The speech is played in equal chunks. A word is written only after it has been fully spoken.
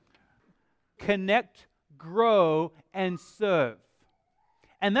connect, grow, and serve.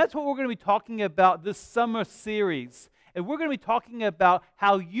 And that's what we're going to be talking about this summer series. And we're going to be talking about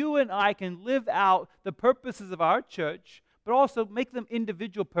how you and I can live out the purposes of our church, but also make them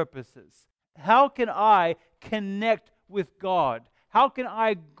individual purposes. How can I connect with God? How can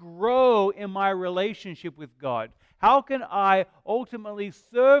I grow in my relationship with God? How can I ultimately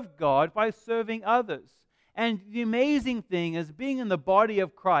serve God by serving others? And the amazing thing is, being in the body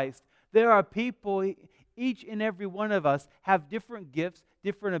of Christ, there are people, each and every one of us have different gifts,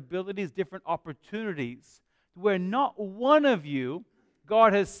 different abilities, different opportunities, where not one of you,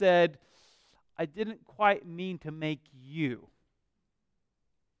 God has said, I didn't quite mean to make you.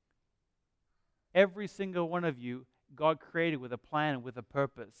 Every single one of you, God created with a plan and with a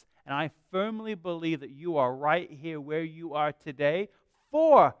purpose. And I firmly believe that you are right here where you are today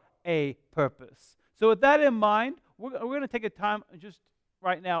for a purpose. So with that in mind, we're going to take a time just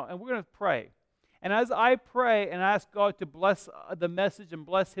right now, and we're going to pray. And as I pray and ask God to bless the message and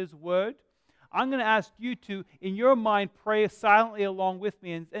bless His word, I'm going to ask you to, in your mind, pray silently along with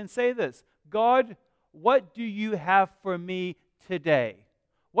me and say this: God, what do you have for me today?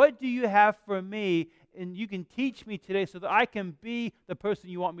 What do you have for me? And you can teach me today so that I can be the person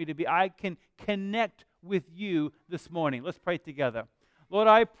you want me to be. I can connect with you this morning. Let's pray together. Lord,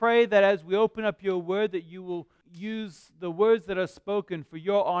 I pray that as we open up your word, that you will use the words that are spoken for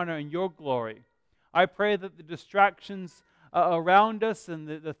your honor and your glory. I pray that the distractions around us and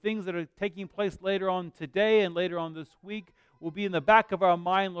the things that are taking place later on today and later on this week will be in the back of our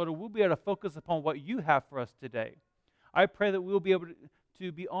mind, Lord, and we'll be able to focus upon what you have for us today. I pray that we'll be able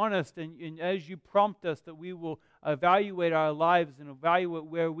to be honest, and as you prompt us, that we will evaluate our lives and evaluate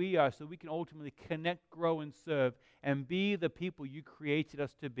where we are so we can ultimately connect, grow, and serve and be the people you created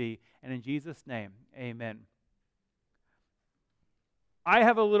us to be. And in Jesus' name, amen. I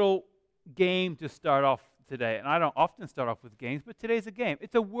have a little game to start off today, and I don't often start off with games, but today's a game.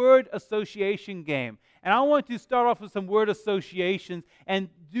 It's a word association game, and I want to start off with some word associations and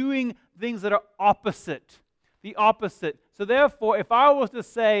doing things that are opposite. The opposite. So therefore, if I was to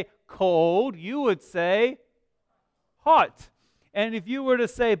say cold, you would say hot. And if you were to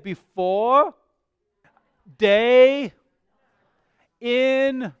say before, day,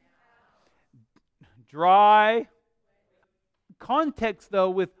 in, dry. Context, though,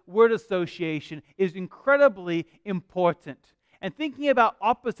 with word association is incredibly important. And thinking about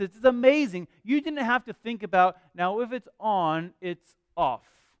opposites is amazing. You didn't have to think about, now if it's on, it's off.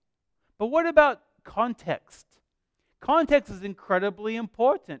 But what about context? Context is incredibly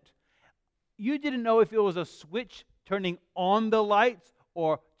important. You didn't know if it was a switch turning on the lights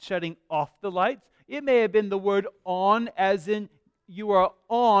or shutting off the lights. It may have been the word on, as in you are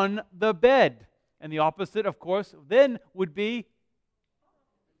on the bed. And the opposite, of course, then would be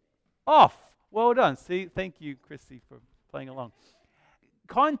off. Well done. See, thank you, Chrissy, for playing along.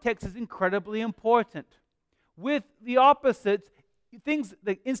 Context is incredibly important. With the opposites, things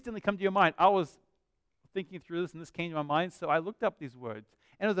that instantly come to your mind. I was thinking through this, and this came to my mind, so I looked up these words.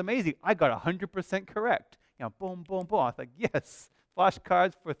 And it was amazing. I got 100% correct. Boom, boom, boom. I was like, yes,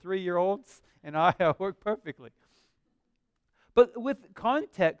 flashcards for 3-year-olds, and I work perfectly. But with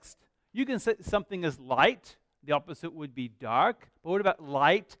context, you can say something as light. The opposite would be dark. But what about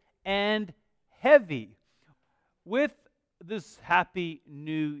light and heavy? With this happy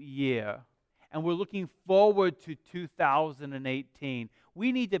new year, and we're looking forward to 2018,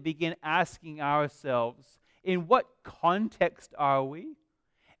 we need to begin asking ourselves, in what context are we?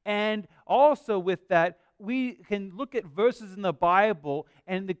 And also with that, we can look at verses in the Bible,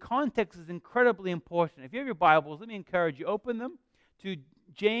 and the context is incredibly important. If you have your Bibles, let me encourage you, open them to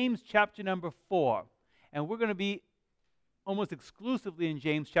James chapter number 4. And we're going to be almost exclusively in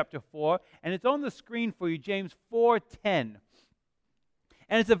James chapter 4, and it's on the screen for you, James 4:10.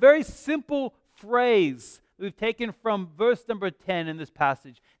 And it's a very simple phrase that we've taken from verse number 10 in this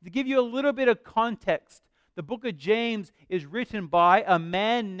passage. To give you a little bit of context, the book of James is written by a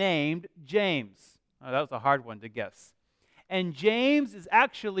man named James. Oh, that was a hard one to guess. And James is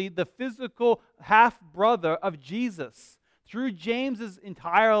actually the physical half-brother of Jesus. Through James's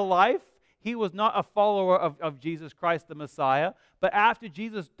entire life, he was not a follower of Jesus Christ, the Messiah. But after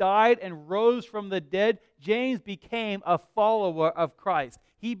Jesus died and rose from the dead, James became a follower of Christ.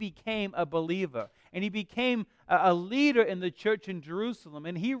 He became a believer. And he became a leader in the church in Jerusalem.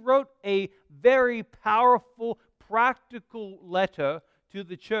 And he wrote a very powerful, practical letter to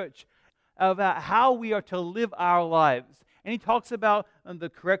the church about how we are to live our lives. And he talks about the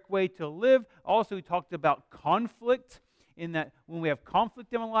correct way to live. Also, he talked about conflict, in that when we have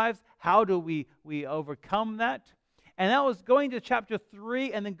conflict in our lives, how do we overcome that? And that was going to chapter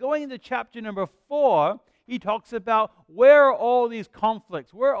 3, and then going into chapter number 4, he talks about where are all these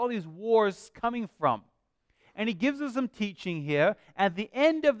conflicts, where are all these wars coming from. And he gives us some teaching here. At the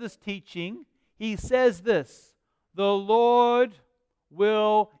end of this teaching, he says this: the Lord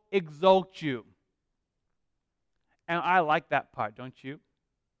will exalt you. And I like that part, don't you?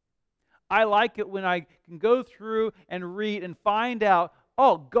 I like it when I can go through and read and find out,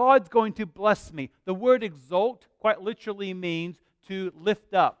 oh, God's going to bless me. The word exalt quite literally means to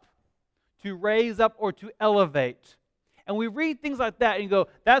lift up, to raise up, or to elevate. And we read things like that and go,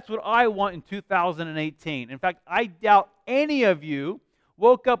 that's what I want in 2018. In fact, I doubt any of you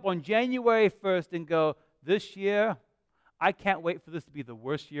woke up on January 1st and go, this year, I can't wait for this to be the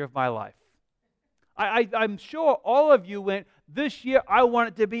worst year of my life. I'm sure all of you went, this year I want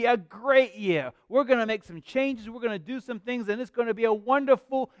it to be a great year. We're going to make some changes. We're going to do some things, and it's going to be a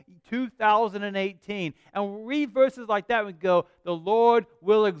wonderful 2018. And we read verses like that and go, the Lord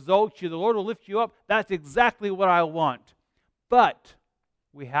will exalt you. The Lord will lift you up. That's exactly what I want. But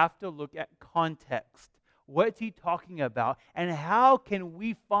we have to look at context. What's he talking about? And how can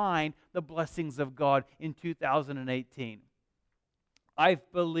we find the blessings of God in 2018? I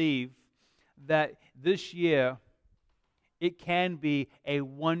believe that this year, it can be a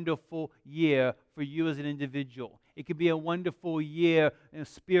wonderful year for you as an individual. It can be a wonderful year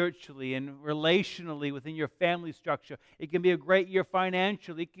spiritually and relationally within your family structure. It can be a great year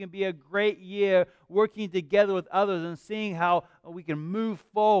financially. It can be a great year working together with others and seeing how we can move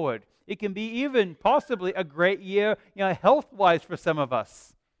forward. It can be even possibly a great year, health-wise for some of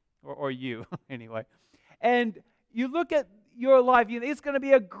us, or you anyway. And you look at your life, it's going to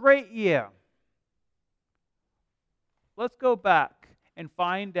be a great year. Let's go back and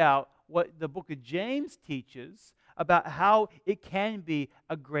find out what the book of James teaches about how it can be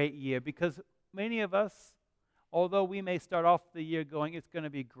a great year. Because many of us, although we may start off the year going, it's going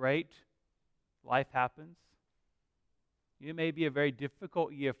to be great, life happens. It may be a very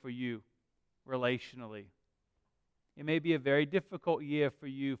difficult year for you relationally. It may be a very difficult year for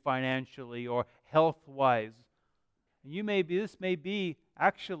you financially or health-wise. This may be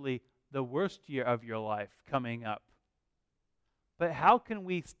actually the worst year of your life coming up. But how can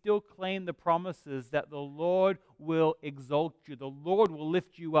we still claim the promises that the Lord will exalt you, the Lord will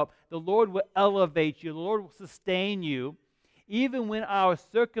lift you up, the Lord will elevate you, the Lord will sustain you, even when our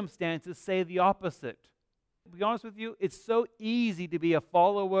circumstances say the opposite? To be honest with you, it's so easy to be a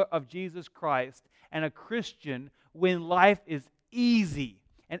follower of Jesus Christ and a Christian when life is easy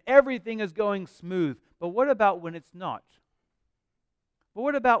and everything is going smooth. But what about when it's not? But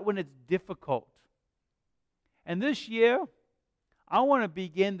what about when it's difficult? And this year, I want to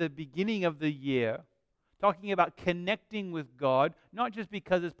begin the beginning of the year talking about connecting with God, not just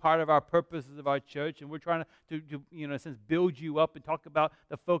because it's part of our purposes of our church and we're trying to in a sense, build you up and talk about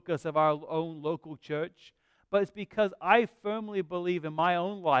the focus of our own local church, but it's because I firmly believe in my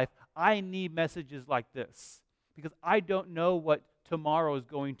own life I need messages like this because I don't know what tomorrow is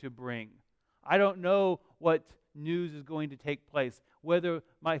going to bring. I don't know what news is going to take place, whether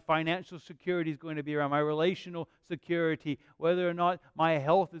my financial security is going to be around, my relational security, whether or not my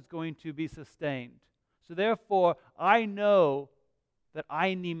health is going to be sustained. So therefore, I know that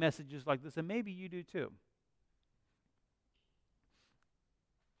I need messages like this, and maybe you do too.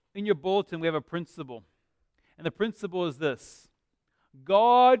 In your bulletin, we have a principle, and the principle is this: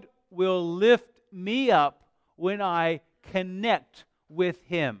 God will lift me up when I connect with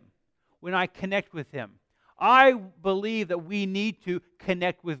Him. When I connect with Him. I believe that we need to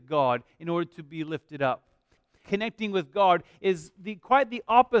connect with God in order to be lifted up. Connecting with God is quite the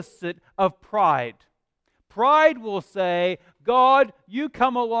opposite of pride. Pride will say, God, you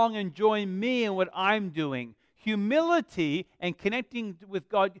come along and join me in what I'm doing. Humility and connecting with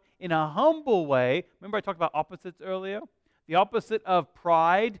God in a humble way. Remember I talked about opposites earlier? The opposite of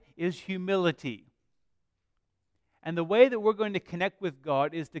pride is humility. And the way that we're going to connect with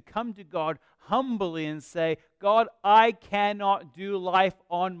God is to come to God humbly and say, God, I cannot do life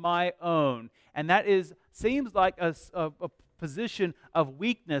on my own. And that seems like a position of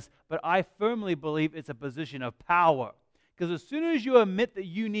weakness, but I firmly believe it's a position of power. Because as soon as you admit that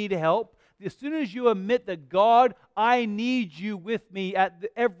you need help, as soon as you admit that, God, I need you with me at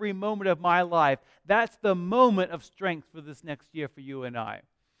every moment of my life, that's the moment of strength for this next year for you and I.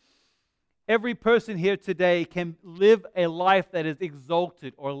 Every person here today can live a life that is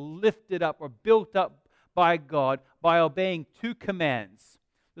exalted or lifted up or built up by God by obeying two commands.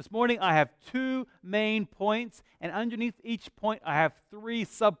 This morning I have two main points, and underneath each point I have three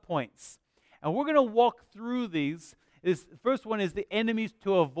subpoints. And we're going to walk through these. The first one is the enemies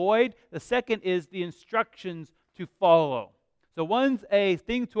to avoid. The second is the instructions to follow. So one's a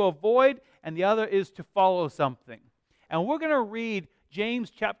thing to avoid, and the other is to follow something. And we're going to read James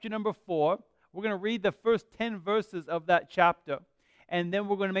chapter number 4. We're going to read the first 10 verses of that chapter, and then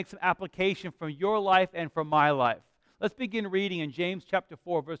we're going to make some application from your life and from my life. Let's begin reading in James chapter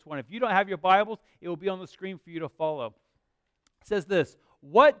 4, verse 1. If you don't have your Bibles, it will be on the screen for you to follow. It says this: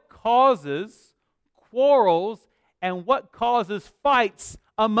 what causes quarrels and what causes fights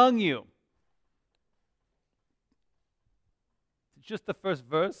among you? Just the first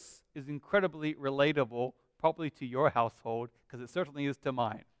verse is incredibly relatable, probably to your household, because it certainly is to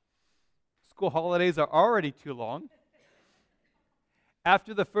mine. School holidays are already too long.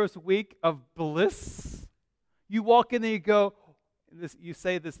 After the first week of bliss, you walk in and you go, you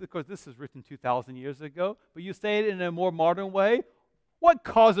say this, of course this is written 2,000 years ago, but you say it in a more modern way. What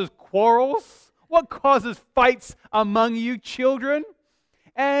causes quarrels? What causes fights among you, children?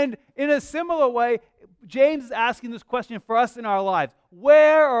 And in a similar way, James is asking this question for us in our lives.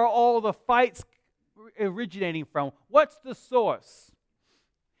 Where are all the fights originating from? What's the source?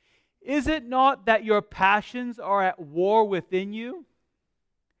 Is it not that your passions are at war within you?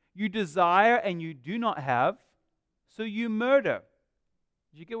 You desire and you do not have, so you murder.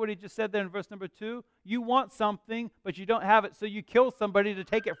 Did you get what he just said there in verse number 2? You want something, but you don't have it, so you kill somebody to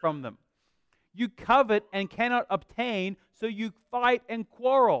take it from them. You covet and cannot obtain, so you fight and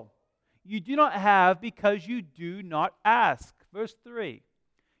quarrel. You do not have because you do not ask. Verse 3.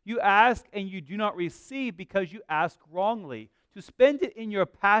 You ask and you do not receive because you ask wrongly, to spend it in your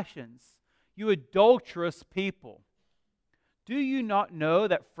passions, you adulterous people. Do you not know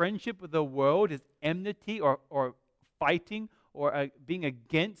that friendship with the world is enmity or fighting or being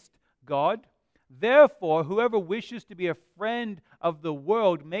against God? Therefore, whoever wishes to be a friend of the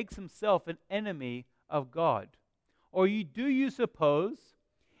world makes himself an enemy of God. Or do you suppose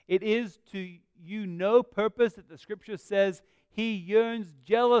it is to you no purpose that the Scripture says he yearns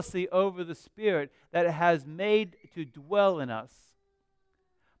jealously over the Spirit that it has made to dwell in us?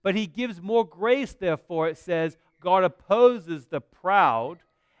 But he gives more grace, therefore, it says, God opposes the proud,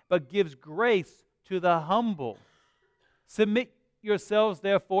 but gives grace to the humble. Submit yourselves,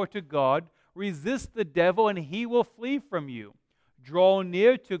 therefore, to God. Resist the devil, and he will flee from you. Draw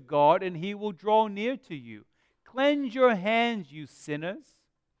near to God, and he will draw near to you. Cleanse your hands, you sinners,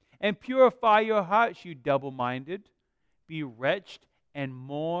 and purify your hearts, you double-minded. Be wretched and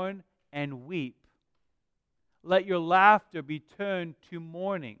mourn and weep. Let your laughter be turned to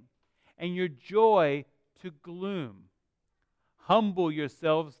mourning, and your joy to gloom. Humble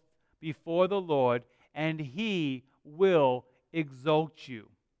yourselves before the Lord, and he will exalt you.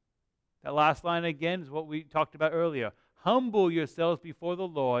 That last line again is what we talked about earlier. Humble yourselves before the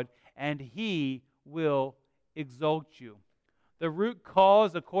Lord, and he will exalt you. The root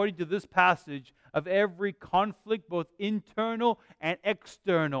cause, according to this passage, of every conflict, both internal and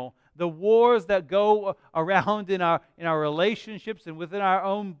external, the wars that go around in our relationships and within our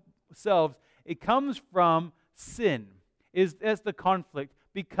own selves, it comes from sin. That's the conflict.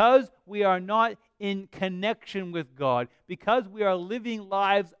 Because we are not in connection with God, because we are living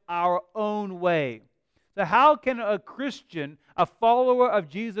lives our own way. So how can a Christian, a follower of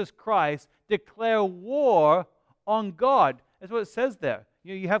Jesus Christ, declare war on God? That's what it says there.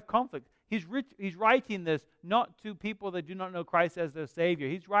 You have conflict. He's writing this not to people that do not know Christ as their Savior.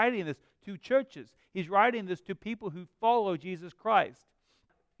 He's writing this to churches. He's writing this to people who follow Jesus Christ.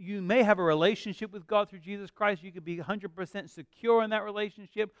 You may have a relationship with God through Jesus Christ. You could be 100% secure in that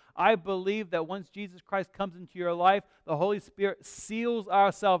relationship. I believe that once Jesus Christ comes into your life, the Holy Spirit seals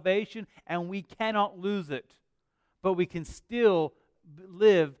our salvation, and we cannot lose it. But we can still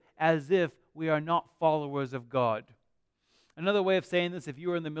live as if we are not followers of God. Another way of saying this, if you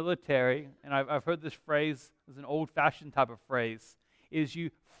were in the military, and I've heard this phrase, it's an old-fashioned type of phrase, is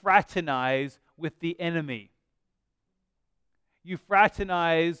you fraternize with the enemy. You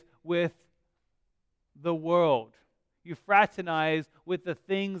fraternize with the world. You fraternize with the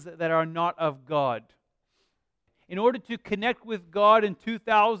things that are not of God. In order to connect with God in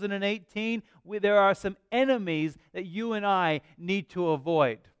 2018, there are some enemies that you and I need to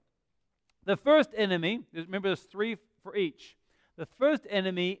avoid. The first enemy, remember there's 3 for each. The first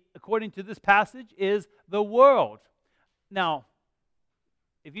enemy, according to this passage, is the world. Now,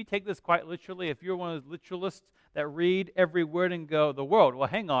 if you take this quite literally, if you're one of those literalists that read every word and go, the world, well,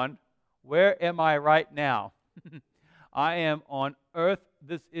 hang on, where am I right now? I am on earth.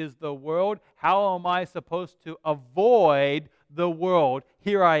 This is the world. How am I supposed to avoid the world?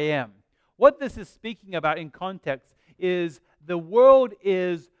 Here I am. What this is speaking about in context is the world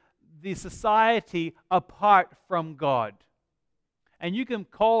is the society apart from God. And you can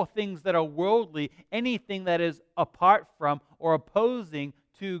call things that are worldly anything that is apart from or opposing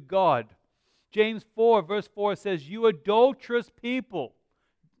to God. James 4, verse 4 says, "You adulterous people,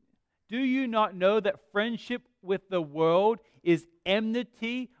 do you not know that friendship with the world is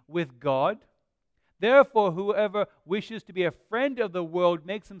enmity with God? Therefore, whoever wishes to be a friend of the world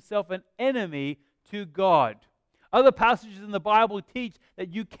makes himself an enemy to God." Other passages in the Bible teach that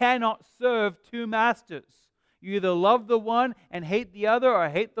you cannot serve two masters. You either love the one and hate the other, or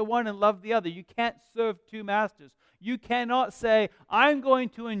hate the one and love the other. You can't serve two masters. You cannot say, I'm going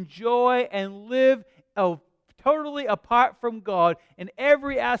to enjoy and live totally apart from God in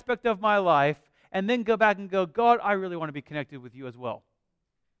every aspect of my life, and then go back and go, God, I really want to be connected with you as well.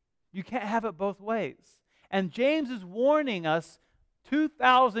 You can't have it both ways. And James is warning us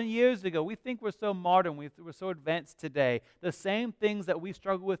 2,000 years ago. We think we're so modern, we're so advanced today. The same things that we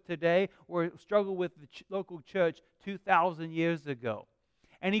struggle with today were struggled with the local church 2,000 years ago.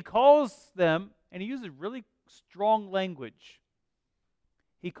 And he calls them, and he uses really strong language.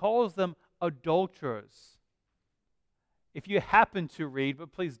 He calls them adulterers. If you happen to read,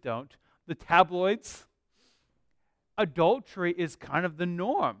 but please don't, the tabloids, adultery is kind of the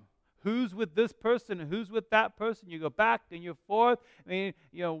norm. Who's with this person and who's with that person? You go back and you're forth. I mean,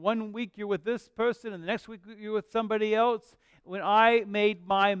 1 week you're with this person and the next week you're with somebody else. When I made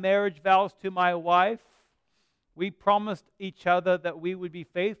my marriage vows to my wife, we promised each other that we would be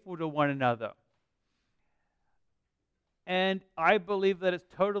faithful to one another. And I believe that it's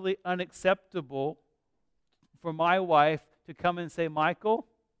totally unacceptable for my wife to come and say, Michael,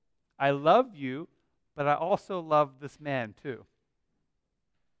 I love you, but I also love this man too.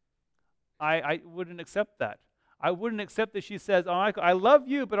 I wouldn't accept that. I wouldn't accept that she says, oh, Michael, I love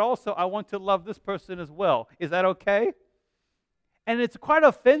you, but also I want to love this person as well. Is that okay? And it's quite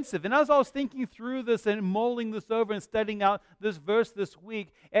offensive. And as I was thinking through this and mulling this over and studying out this verse this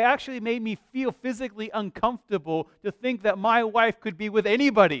week, it actually made me feel physically uncomfortable to think that my wife could be with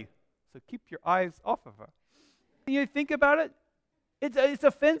anybody. So keep your eyes off of her. You think about it, it's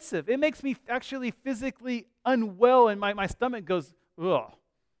offensive. It makes me actually physically unwell, and my stomach goes, ugh.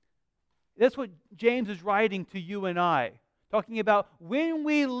 That's what James is writing to you and I, talking about when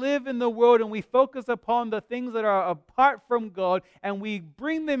we live in the world and we focus upon the things that are apart from God and we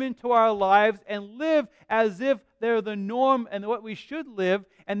bring them into our lives and live as if they're the norm and what we should live,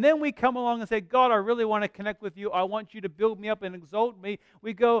 and then we come along and say, God, I really want to connect with you. I want you to build me up and exalt me.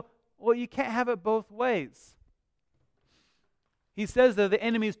 We go, well, you can't have it both ways. He says that the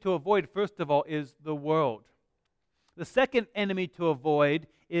enemies to avoid, first of all, is the world. The second enemy to avoid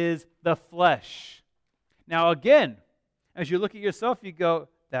is the flesh. Now again, as you look at yourself, you go,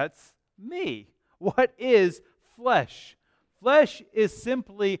 that's me. What is flesh? Flesh is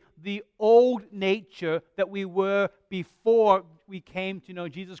simply the old nature that we were before we came to know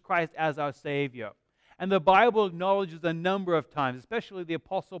Jesus Christ as our Savior. And the Bible acknowledges a number of times, especially the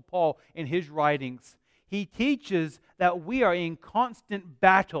Apostle Paul in his writings, he teaches that we are in constant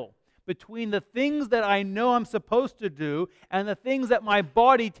battle between the things that I know I'm supposed to do and the things that my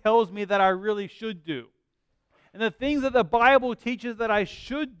body tells me that I really should do. And the things that the Bible teaches that I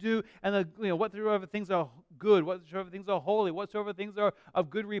should do, and whatsoever things are good, whatsoever things are holy, whatsoever things are of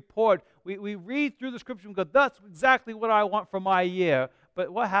good report. We read through the Scripture and go, that's exactly what I want for my year.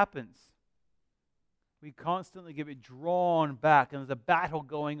 But what happens? We constantly get it drawn back, and there's a battle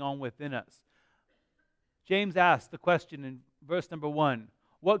going on within us. James asks the question in verse number 1,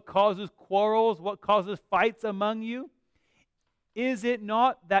 what causes quarrels? What causes fights among you? Is it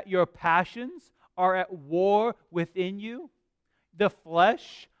not that your passions are at war within you? The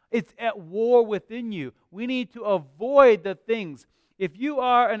flesh, it's at war within you. We need to avoid the things. If you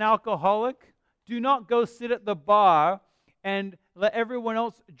are an alcoholic, do not go sit at the bar and let everyone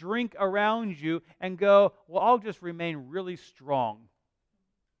else drink around you and go, well, I'll just remain really strong.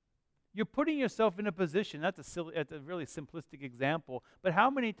 You're putting yourself in a position, that's a really simplistic example, but how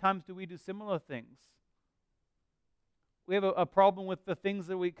many times do we do similar things? We have a problem with the things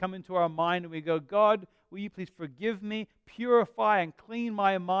that we come into our mind and we go, God, will you please forgive me, purify and clean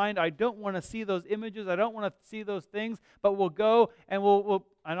my mind. I don't want to see those images. I don't want to see those things, but we'll go and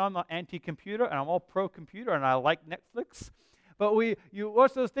and I'm not anti-computer and I'm all pro-computer and I like Netflix. But you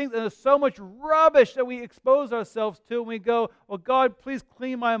watch those things, and there's so much rubbish that we expose ourselves to, and we go, well, God, please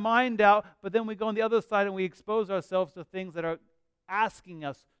clean my mind out. But then we go on the other side, and we expose ourselves to things that are asking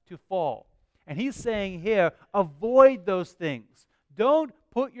us to fall. And he's saying here, avoid those things. Don't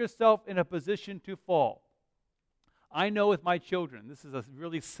put yourself in a position to fall. I know with my children, this is a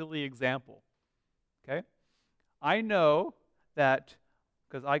really silly example. Okay? I know that,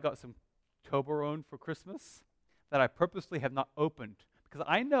 because I got some Toblerone for Christmas, that I purposely have not opened. Because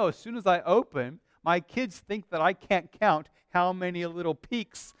I know as soon as I open, my kids think that I can't count how many little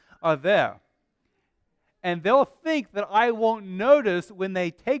peaks are there. And they'll think that I won't notice when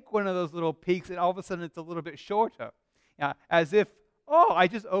they take one of those little peaks and all of a sudden it's a little bit shorter. As if, oh, I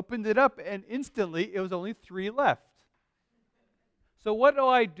just opened it up and instantly it was only 3 left. So what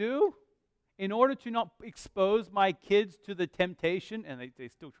do? In order to not expose my kids to the temptation, and they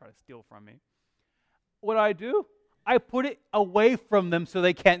still try to steal from me, what do? I put it away from them so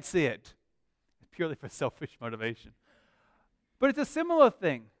they can't see it. Purely for selfish motivation. But it's a similar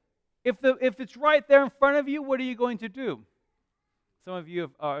thing. If it's right there in front of you, what are you going to do? Some of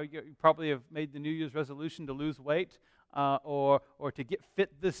you you probably have made the New Year's resolution to lose weight or to get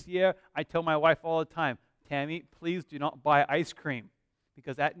fit this year. I tell my wife all the time, Tammy, please do not buy ice cream.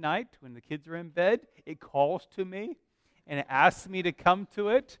 Because at night, when the kids are in bed, it calls to me and it asks me to come to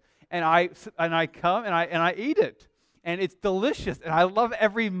it, and I come and I eat it, and it's delicious, and I love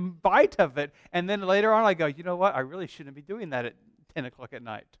every bite of it. And then later on, I go, you know what? I really shouldn't be doing that at 10 o'clock at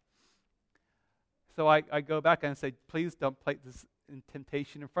night. So I go back and say, please don't place this in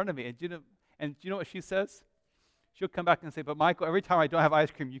temptation in front of me. And do you know what she says? She'll come back and say, but Michael, every time I don't have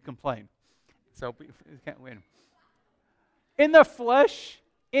ice cream, you complain. So we can't win. In the flesh,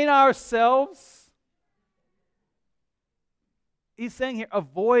 in ourselves, he's saying here,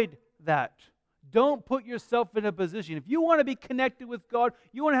 avoid that. Don't put yourself in a position. If you want to be connected with God,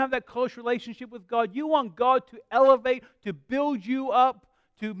 you want to have that close relationship with God, you want God to elevate, to build you up,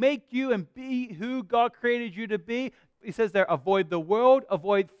 to make you and be who God created you to be. He says there, avoid the world,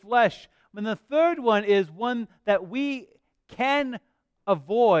 avoid flesh. And the third one is one that we can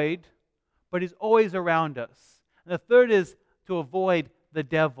avoid, but is always around us. And the third is to avoid the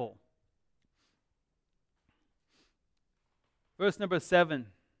devil. Verse number 7.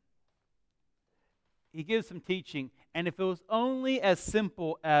 He gives some teaching, and if it was only as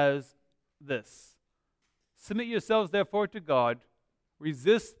simple as this: submit yourselves therefore to God,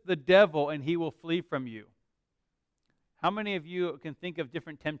 resist the devil, and he will flee from you. How many of you can think of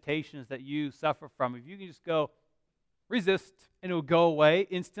different temptations that you suffer from? If you can just go, resist, and it will go away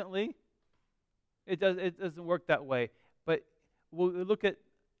instantly. It doesn't work that way. But we'll look at,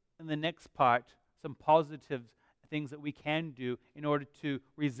 in the next part, some positive things that we can do in order to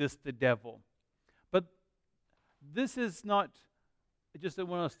resist the devil. But this is not just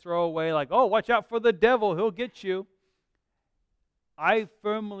one of those throwaway, like, oh, watch out for the devil, he'll get you. I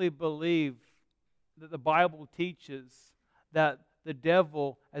firmly believe that the Bible teaches that the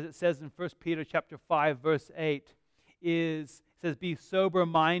devil, as it says in 1 Peter chapter 5, verse 8, says, be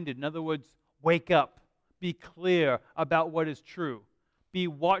sober-minded. In other words, wake up. Be clear about what is true. Be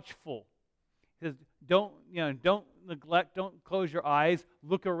watchful. He says, don't neglect, don't close your eyes.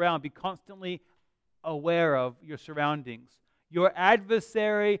 Look around. Be constantly aware of your surroundings. Your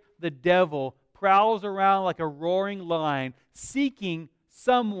adversary, the devil, prowls around like a roaring lion, seeking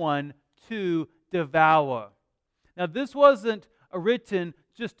someone to devour. Now, this wasn't written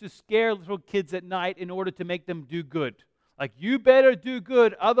just to scare little kids at night in order to make them do good. Like, you better do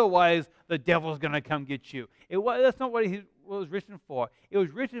good, otherwise the devil's going to come get you. That's not what it was written for. It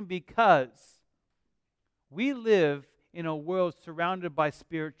was written because we live in a world surrounded by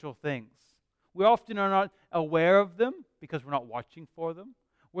spiritual things. We often are not aware of them because we're not watching for them.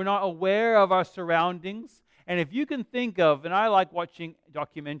 We're not aware of our surroundings. And if you can think of, and I like watching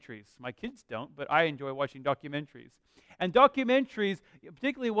documentaries. My kids don't, but I enjoy watching documentaries. And documentaries,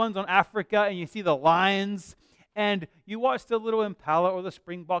 particularly ones on Africa, and you see the lions, and you watch the little impala or the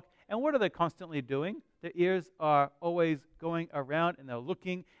springbok, and what are they constantly doing? Their ears are always going around, and they're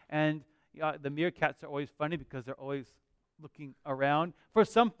looking, and the meerkats are always funny because they're always looking around for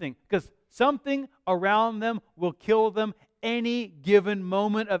something, because something around them will kill them any given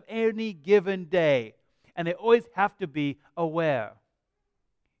moment of any given day. And they always have to be aware.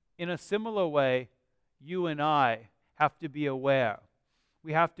 In a similar way, you and I have to be aware.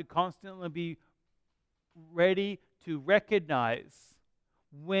 We have to constantly be ready to recognize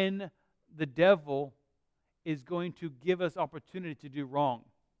when the devil is going to give us opportunity to do wrong.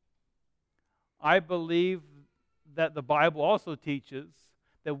 I believe that the Bible also teaches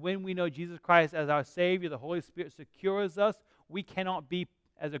that when we know Jesus Christ as our Savior, the Holy Spirit secures us, we cannot be,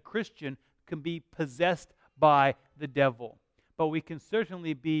 as a Christian, can be possessed by the devil. But we can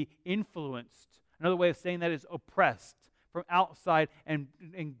certainly be influenced. Another way of saying that is oppressed from outside and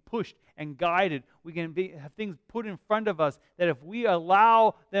pushed and guided. We can have things put in front of us that if we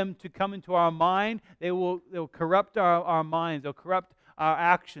allow them to come into our mind, they'll corrupt our minds. They'll corrupt our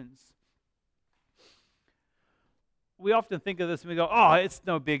actions. We often think of this and we go, oh, it's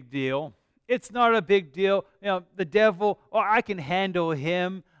no big deal. It's not a big deal. The devil, I can handle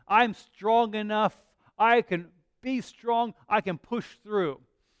him. I'm strong enough. I can be strong. I can push through.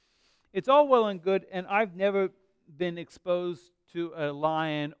 It's all well and good, and I've never been exposed to a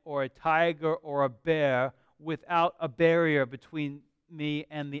lion or a tiger or a bear without a barrier between me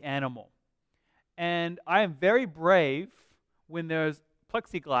and the animal. And I am very brave when there's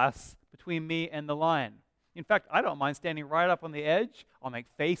plexiglass between me and the lion. In fact, I don't mind standing right up on the edge. I'll make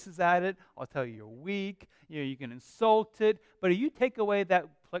faces at it. I'll tell you you're weak. You can insult it. But if you take away that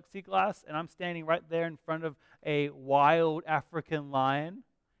plexiglass and I'm standing right there in front of a wild African lion,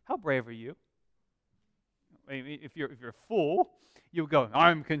 how brave are you? I mean, if you're a fool, you go,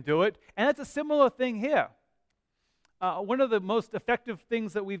 I can do it. And that's a similar thing here. One of the most effective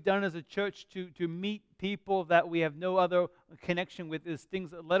things that we've done as a church to meet people that we have no other connection with is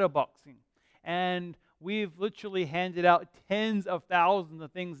things like letterboxing. And we've literally handed out tens of thousands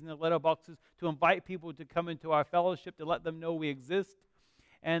of things in the letterboxes to invite people to come into our fellowship, to let them know we exist.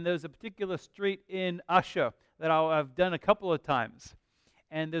 And there's a particular street in Usher that I've done a couple of times.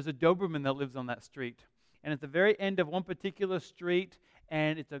 And there's a Doberman that lives on that street. And at the very end of one particular street,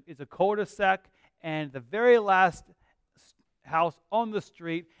 and it's a cul-de-sac, and the very last house on the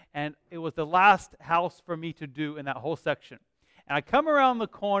street, and it was the last house for me to do in that whole section. And I come around the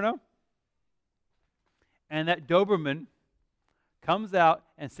corner, and that Doberman comes out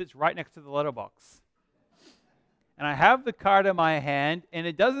and sits right next to the letterbox. And I have the card in my hand, and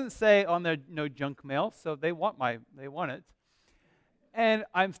it doesn't say on there no junk mail, so they want it. And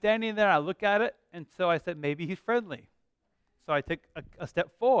I'm standing there, and I look at it, and so I said, maybe he's friendly. So I take a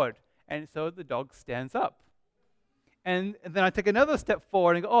step forward, and so the dog stands up. And then I take another step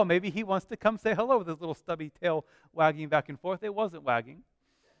forward and go, oh, maybe he wants to come say hello with his little stubby tail wagging back and forth. It wasn't wagging.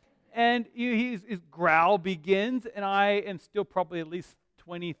 And his growl begins, and I am still probably at least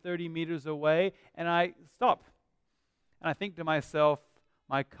 20, 30 meters away, and I stop. And I think to myself,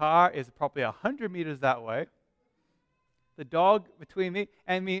 my car is probably 100 meters that way. The dog between me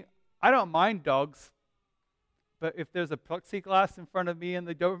and me, I don't mind dogs, but if there's a plexiglass in front of me and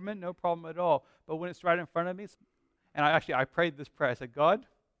the Doberman, no problem at all. But when it's right in front of me, and I prayed this prayer. I said, God,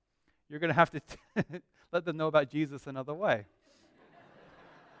 you're going to have to let them know about Jesus another way.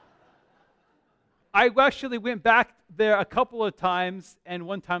 I actually went back there a couple of times, and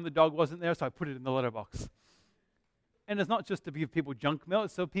one time the dog wasn't there, so I put it in the letterbox. And it's not just to give people junk mail,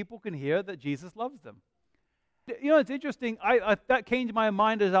 it's so people can hear that Jesus loves them. It's interesting. That came to my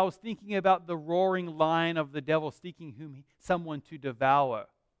mind as I was thinking about the roaring lion of the devil seeking someone to devour.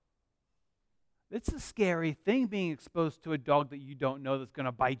 It's a scary thing being exposed to a dog that you don't know that's going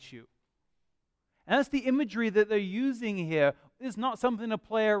to bite you. And that's the imagery that they're using here. It's not something to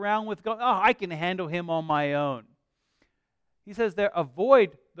play around with. Go, I can handle him on my own. He says there,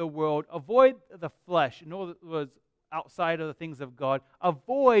 avoid the world, avoid the flesh. In other words, outside of the things of God.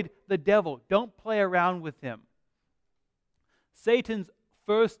 Avoid the devil. Don't play around with him. Satan's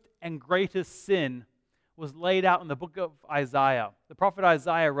first and greatest sin was laid out in the book of Isaiah. The prophet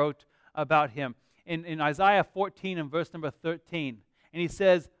Isaiah wrote about him in Isaiah 14 and verse number 13. And he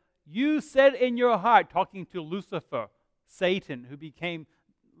says, you said in your heart, talking to Lucifer, Satan, who became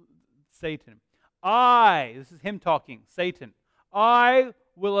Satan, this is him talking, Satan, I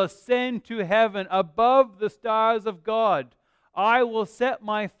will ascend to heaven above the stars of God. I will set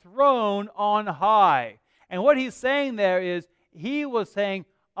my throne on high. And what he's saying there is, he was saying,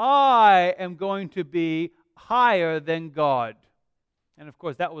 I am going to be higher than God. And of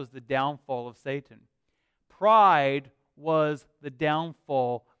course, that was the downfall of Satan. Pride was the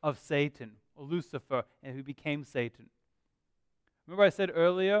downfall of Satan, Lucifer, and who became Satan. Remember I said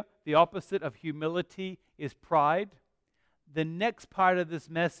earlier, the opposite of humility is pride? The next part of this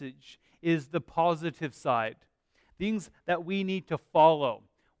message is the positive side. Things that we need to follow.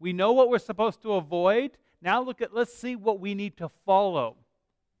 We know what we're supposed to avoid. Now let's see what we need to follow.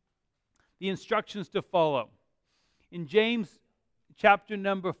 The instructions to follow. In James chapter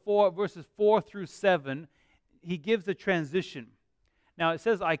number 4, verses 4 through 7, he gives a transition. Now it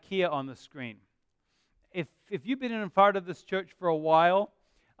says IKEA on the screen. If you've been in part of this church for a while,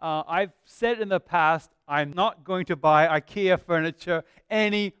 I've said in the past, I'm not going to buy IKEA furniture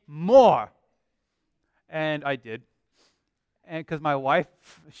anymore. And I did. And because my wife,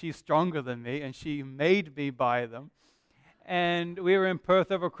 she's stronger than me, and she made me buy them. And we were in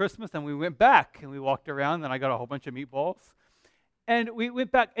Perth over Christmas, and we went back, and we walked around, and I got a whole bunch of meatballs. And we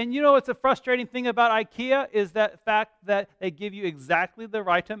went back, and what's a frustrating thing about IKEA is that fact that they give you exactly the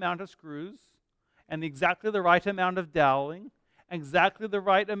right amount of screws, and exactly the right amount of doweling, exactly the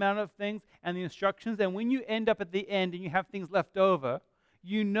right amount of things, and the instructions, and when you end up at the end and you have things left over,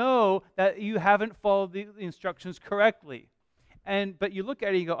 You know that you haven't followed the instructions correctly. But you look at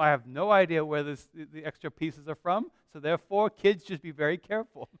it and you go, I have no idea where the extra pieces are from, so therefore, kids, just be very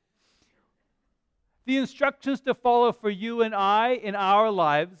careful. The instructions to follow for you and I in our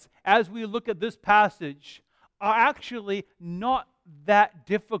lives, as we look at this passage, are actually not that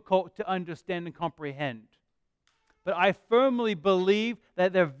difficult to understand and comprehend. But I firmly believe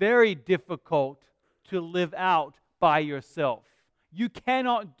that they're very difficult to live out by yourself. You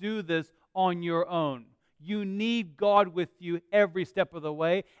cannot do this on your own. You need God with you every step of the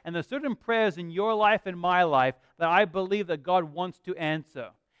way. And there's certain prayers in your life and my life that I believe that God wants to answer.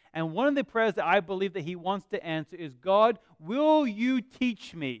 And one of the prayers that I believe that He wants to answer is, God, will you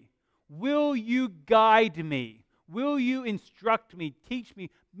teach me? Will you guide me? Will you instruct me, teach me,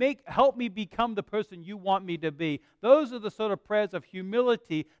 help me become the person you want me to be? Those are the sort of prayers of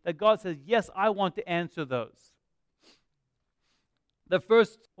humility that God says, yes, I want to answer those. The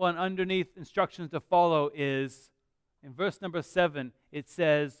first one underneath instructions to follow is, in verse number 7, it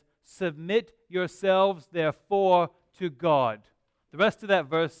says, submit yourselves therefore to God. The rest of that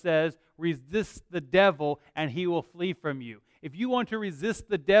verse says, resist the devil and he will flee from you. If you want to resist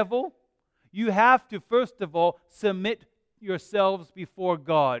the devil, you have to, first of all, submit yourselves before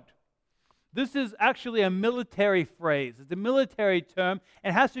God. This is actually a military phrase. It's a military term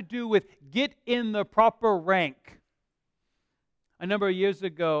and has to do with get in the proper rank. A number of years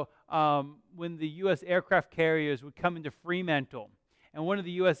ago, when the U.S. aircraft carriers would come into Fremantle, and one of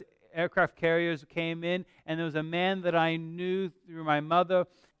the U.S. aircraft carriers came in, and there was a man that I knew through my mother,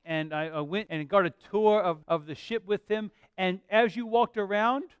 and I went and got a tour of the ship with him, and as you walked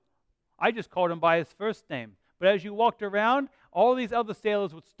around, I just called him by his first name, but as you walked around, all these other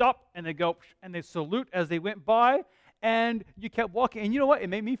sailors would stop, and they go, and they salute as they went by, and you kept walking, and you know what? It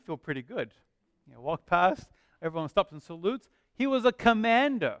made me feel pretty good. Walk past, everyone stops and salutes. He was a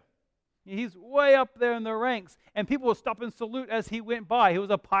commander. He's way up there in the ranks, and people would stop and salute as he went by. He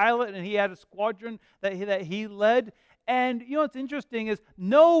was a pilot, and he had a squadron that he led. And you know what's interesting is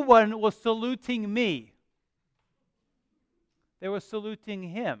no one was saluting me. They were saluting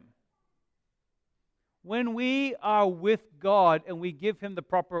him. When we are with God and we give Him the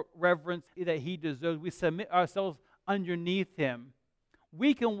proper reverence that He deserves, we submit ourselves underneath Him,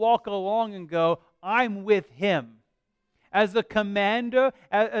 we can walk along and go, I'm with Him. As the commander,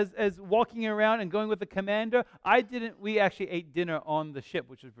 as walking around and going with the commander, we actually ate dinner on the ship,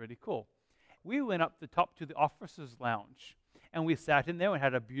 which was pretty cool. We went up the top to the officers' lounge, and we sat in there and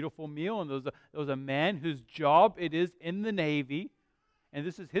had a beautiful meal, and there was a man whose job it is in the Navy, and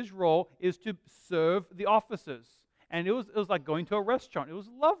this is his role, is to serve the officers. And it was like going to a restaurant. It was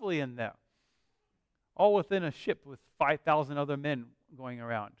lovely in there. All within a ship with 5,000 other men going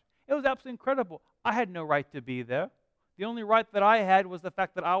around. It was absolutely incredible. I had no right to be there. The only right that I had was the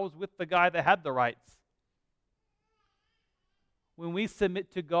fact that I was with the guy that had the rights. When we submit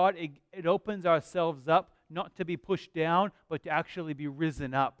to God, it opens ourselves up not to be pushed down, but to actually be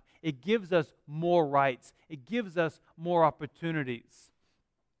risen up. It gives us more rights. It gives us more opportunities.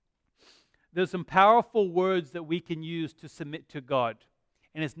 There's some powerful words that we can use to submit to God.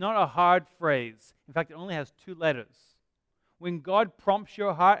 And it's not a hard phrase. In fact, it only has 2 letters. When God prompts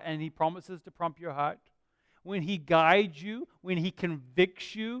your heart, and He promises to prompt your heart, when He guides you, when He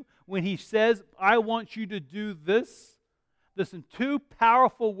convicts you, when He says, I want you to do this, there's some 2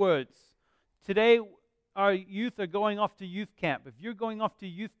 powerful words. Today, our youth are going off to youth camp. If you're going off to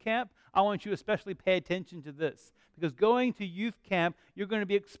youth camp, I want you to especially pay attention to this. Because going to youth camp, you're going to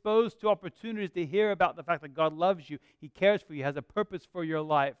be exposed to opportunities to hear about the fact that God loves you, He cares for you, has a purpose for your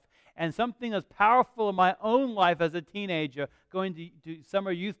life. And something as powerful in my own life as a teenager, going to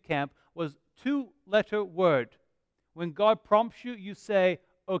summer youth camp, was 2-letter word. When God prompts you, you say,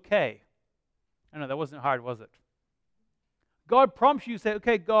 okay. I know, that wasn't hard, was it? God prompts you, say,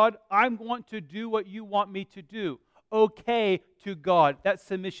 okay, God, I want to do what you want me to do. Okay to God. That's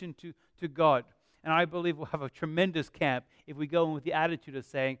submission to God. And I believe we'll have a tremendous camp if we go in with the attitude of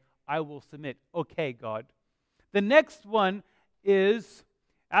saying, I will submit. Okay, God. The next one is,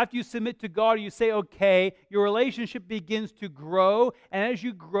 after you submit to God, you say, okay, your relationship begins to grow. And as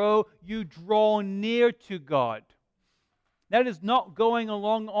you grow, you draw near to God. That is not going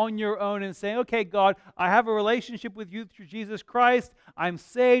along on your own and saying, okay, God, I have a relationship with you through Jesus Christ. I'm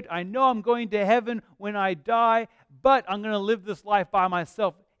saved. I know I'm going to heaven when I die, but I'm going to live this life by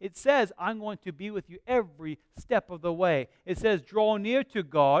myself. It says, I'm going to be with you every step of the way. It says, draw near to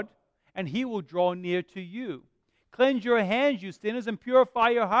God, and He will draw near to you. Cleanse your hands, you sinners, and purify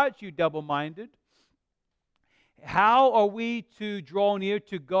your hearts, you double-minded. How are we to draw near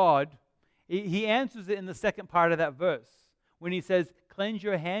to God? He answers it in the second part of that verse when He says, Cleanse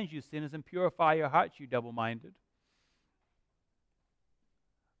your hands, you sinners, and purify your hearts, you double-minded.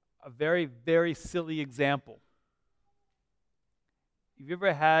 A very, very silly example. Have you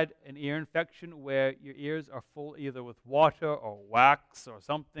ever had an ear infection where your ears are full either with water or wax or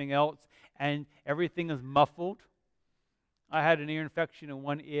something else, and everything is muffled? I had an ear infection in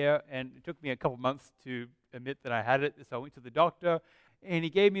one ear, and it took me a couple months to admit that I had it, so I went to the doctor, and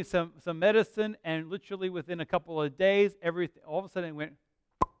he gave me some medicine, and literally within a couple of days, everything, all of a sudden it went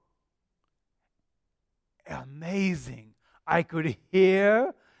amazing. I could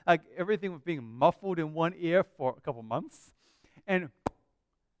hear, like everything was being muffled in one ear for a couple months, and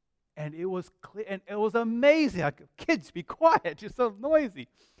it was clear, and it was amazing. Like, kids, be quiet, you're so noisy.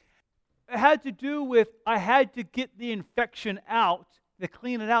 It had to do with I had to get the infection out, to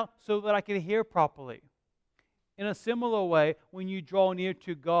clean it out so that I could hear properly. In a similar way, when you draw near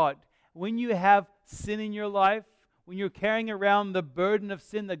to God, when you have sin in your life, when you're carrying around the burden of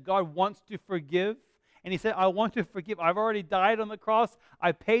sin that God wants to forgive, and He said, I want to forgive. I've already died on the cross.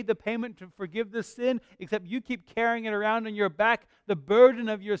 I paid the payment to forgive the sin, except you keep carrying it around on your back. The burden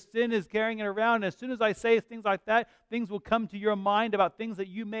of your sin is carrying it around. As soon as I say things like that, things will come to your mind about things that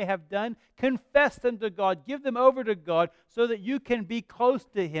you may have done. Confess them to God. Give them over to God so that you can be close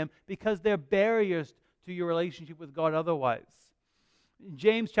to Him, because they're barriers to your relationship with God otherwise.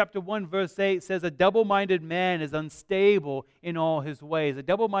 James chapter 1 verse 8 says, a double-minded man is unstable in all his ways. A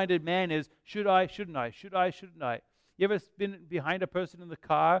double-minded man is, should I, shouldn't I? Should I, shouldn't I? You ever been behind a person in the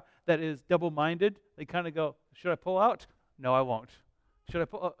car that is double-minded? They kind of go, should I pull out? No, I won't. Should I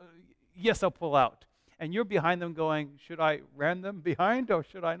pull? Yes, I'll pull out. And you're behind them going, should I ram them behind or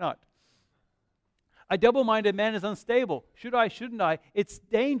should I not? A double-minded man is unstable. Should I, shouldn't I? It's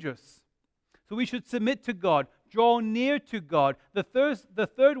dangerous. So we should submit to God. Draw near to God. The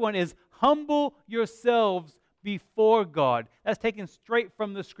third one is humble yourselves before God. That's taken straight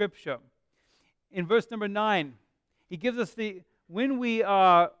from the Scripture. In verse number 9, he gives us when we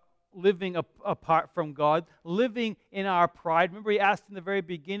are living apart from God, living in our pride. Remember, he asked in the very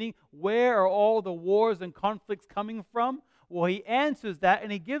beginning, where are all the wars and conflicts coming from? Well, he answers that,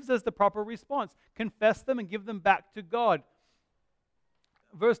 and he gives us the proper response. Confess them and give them back to God.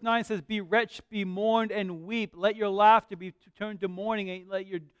 Verse 9 says, be wretched, be mourned, and weep. Let your laughter be turned to mourning, and let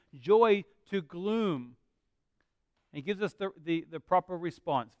your joy to gloom. And he gives us the proper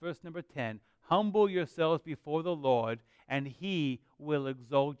response. Verse number 10, humble yourselves before the Lord, and He will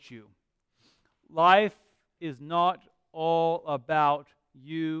exalt you. Life is not all about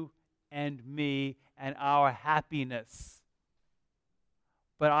you and me and our happiness.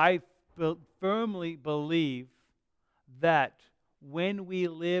 But I firmly believe that when we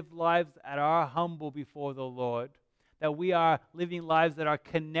live lives that are humble before the Lord, that we are living lives that are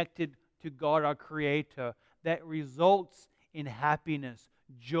connected to God, our Creator, that results in happiness,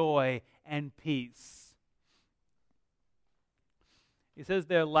 joy, and peace. He says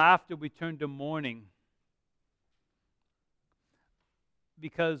their laughter will be turned to mourning.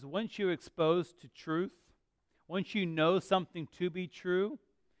 Because once you're exposed to truth, once you know something to be true,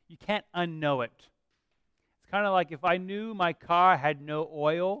 you can't unknow it. Kind of like if I knew my car had no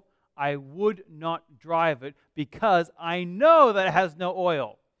oil, I would not drive it because I know that it has no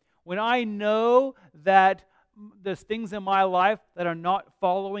oil. When I know that there's things in my life that are not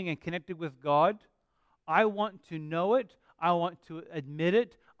following and connected with God, I want to know it. I want to admit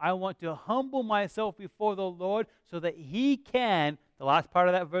it. I want to humble myself before the Lord so that He can, the last part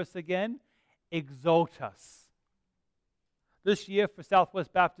of that verse again, exalt us. This year for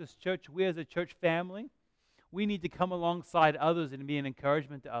Southwest Baptist Church, we as a church family, we need to come alongside others and be an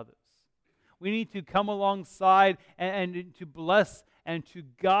encouragement to others. We need to come alongside and to bless and to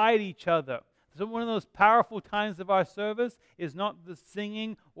guide each other. So one of those powerful times of our service is not the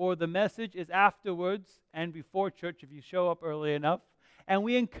singing or the message, it's afterwards and before church if you show up early enough. And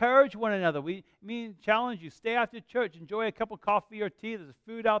we encourage one another. We challenge you, stay after church, enjoy a cup of coffee or tea, there's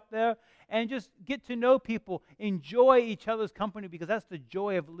food out there, and just get to know people, enjoy each other's company, because that's the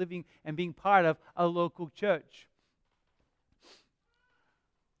joy of living and being part of a local church.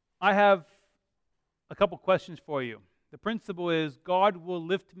 I have a couple questions for you. The principle is God will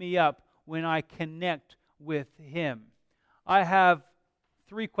lift me up when I connect with Him. I have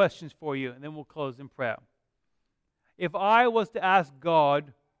 3 questions for you, and then we'll close in prayer. If I was to ask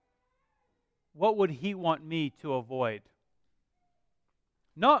God, what would He want me to avoid?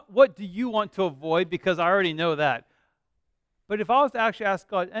 Not what do you want to avoid, because I already know that. But if I was to actually ask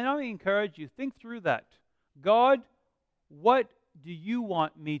God, and I encourage you, think through that. God, what do you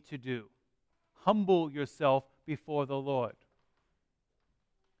want me to do? Humble yourself before the Lord.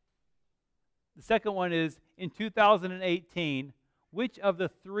 The second one is, in 2018, which of the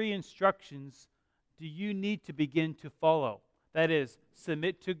three instructions do you need to begin to follow? That is,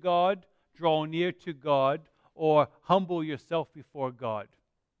 submit to God, draw near to God, or humble yourself before God.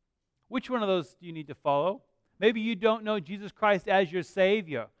 Which one of those do you need to follow? Maybe you don't know Jesus Christ as your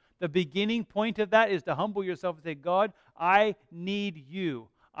Savior. The beginning point of that is to humble yourself and say, God, I need you.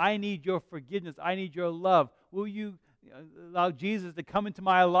 I need your forgiveness. I need your love. Will you allow Jesus to come into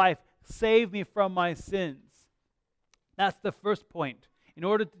my life, save me from my sins? That's the first point. In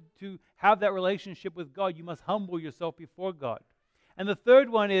order to have that relationship with God, you must humble yourself before God. And the third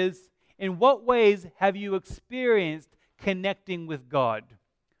one is, in what ways have you experienced connecting with God?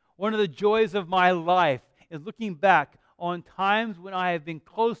 One of the joys of my life is looking back on times when I have been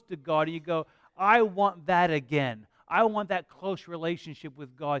close to God, and you go, I want that again. I want that close relationship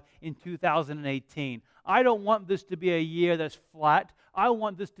with God in 2018. I don't want this to be a year that's flat. I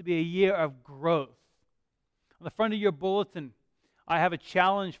want this to be a year of growth. On the front of your bulletin, I have a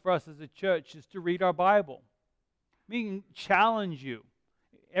challenge for us as a church, is to read our Bible. Meaning, challenge you.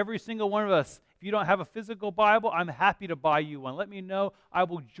 Every single one of us, if you don't have a physical Bible, I'm happy to buy you one. Let me know. I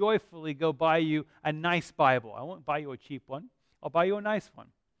will joyfully go buy you a nice Bible. I won't buy you a cheap one. I'll buy you a nice one.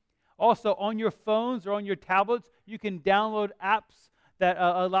 Also, on your phones or on your tablets, you can download apps that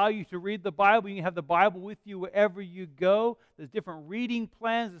allow you to read the Bible. You can have the Bible with you wherever you go. There's different reading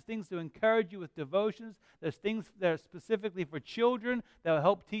plans. There's things to encourage you with devotions. There's things that are specifically for children that will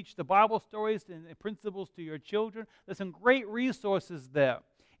help teach the Bible stories and principles to your children. There's some great resources there.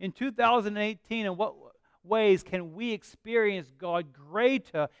 In 2018, in what ways can we experience God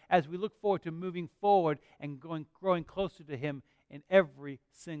greater as we look forward to moving forward and growing closer to Him in every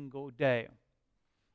single day?